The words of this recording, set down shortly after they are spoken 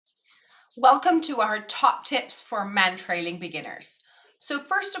Welcome to our top tips for Mantrailing beginners. So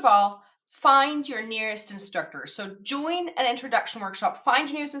first of all, find your nearest instructor. So join an introduction workshop, find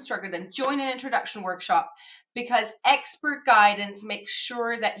your nearest instructor, then join an introduction workshop because expert guidance makes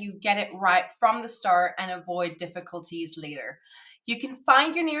sure that you get it right from the start and avoid difficulties later. You can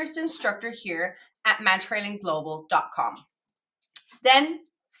find your nearest instructor here at mantrailingglobal.com. Then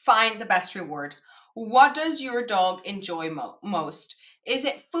find the best reward. What does your dog enjoy most? Is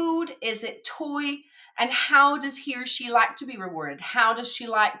it food? Is it toy? And how does he or she like to be rewarded? How does she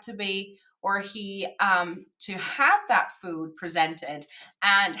like to be or he to have that food presented?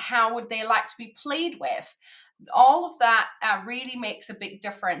 And how would they like to be played with? All of that really makes a big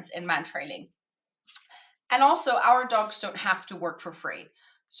difference in Mantrailing. And also, our dogs don't have to work for free.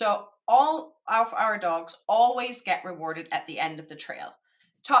 So all of our dogs always get rewarded at the end of the trail.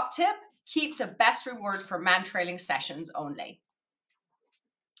 Top tip, keep the best reward for Mantrailing sessions only.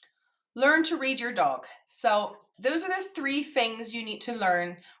 Learn to read your dog. So those are the three things you need to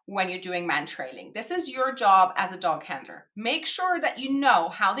learn when you're doing Mantrailing. This is your job as a dog handler. Make sure that you know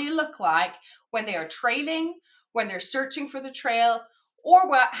how they look like when they are trailing, when they're searching for the trail, or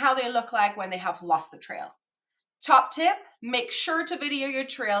how they look like when they have lost the trail. Top tip, make sure to video your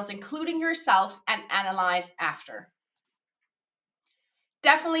trails, including yourself, and analyze after.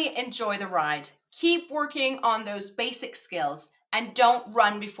 Definitely enjoy the ride. Keep working on those basic skills and don't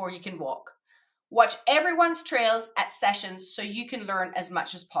run before you can walk. Watch everyone's trails at sessions so you can learn as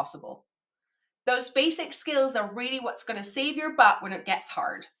much as possible. Those basic skills are really what's going to save your butt when it gets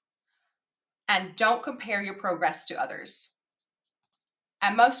hard. And don't compare your progress to others.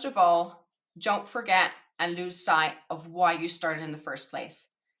 And most of all, don't forget and lose sight of why you started in the first place,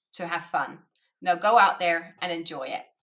 to have fun. Now go out there and enjoy it.